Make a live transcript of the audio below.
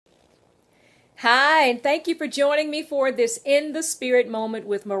Hi, and thank you for joining me for this In the Spirit moment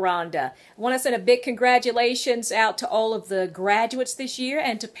with Myronda. I want to send a big congratulations out to all of the graduates this year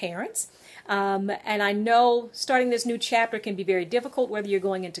and to parents. And I know starting this new chapter can be very difficult, whether you're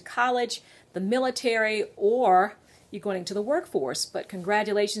going into college, the military, or you're going into the workforce. But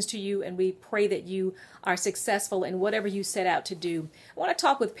congratulations to you, and we pray that you are successful in whatever you set out to do. I want to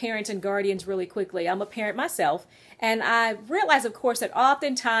talk with parents and guardians really quickly. I'm a parent myself, and I realize, of course, that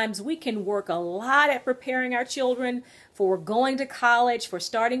oftentimes we can work a lot at preparing our children for going to college, for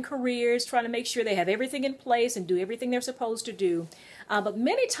starting careers, trying to make sure they have everything in place and do everything they're supposed to do. But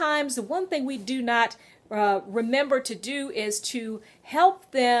many times, the one thing we do not remember to do is to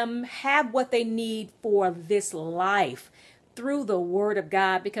help them have what they need for this life through the Word of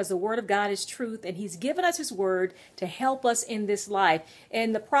God, because the Word of God is truth, and He's given us His Word to help us in this life.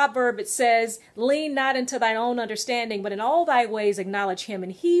 In the proverb, it says, lean not into thine own understanding, but in all thy ways acknowledge Him,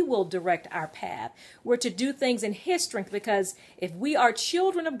 and He will direct our path. We're to do things in His strength, because if we are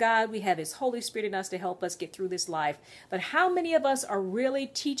children of God, we have His Holy Spirit in us to help us get through this life. But how many of us are really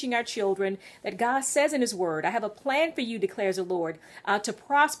teaching our children that God says in His Word, I have a plan for you, declares the Lord, to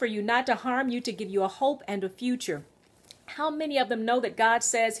prosper you, not to harm you, to give you a hope and a future? How many of them know that God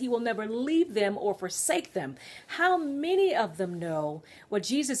says He will never leave them or forsake them? How many of them know what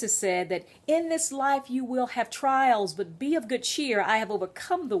Jesus has said, that in this life you will have trials, but be of good cheer, I have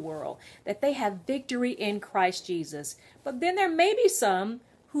overcome the world, that they have victory in Christ Jesus? But then there may be some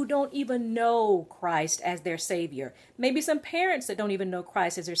who don't even know Christ as their Savior. Maybe some parents that don't even know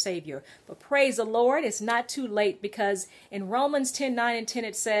Christ as their Savior. But praise the Lord, it's not too late, because in Romans 10:9 and 10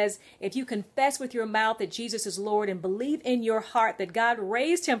 it says, if you confess with your mouth that Jesus is Lord and believe in your heart that God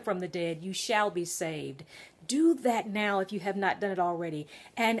raised Him from the dead, you shall be saved. Do that now if you have not done it already,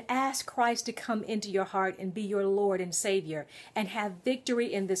 and ask Christ to come into your heart and be your Lord and Savior and have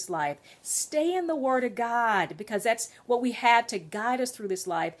victory in this life. Stay in the Word of God, because that's what we have to guide us through this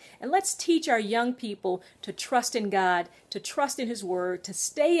life. And let's teach our young people to trust in God, to trust in His Word, to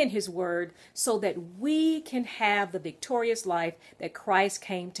stay in His Word, so that we can have the victorious life that Christ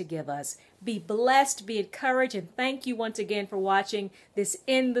came to give us. Be blessed, be encouraged, and thank you once again for watching this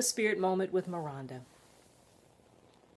In the Spirit moment with Myronda.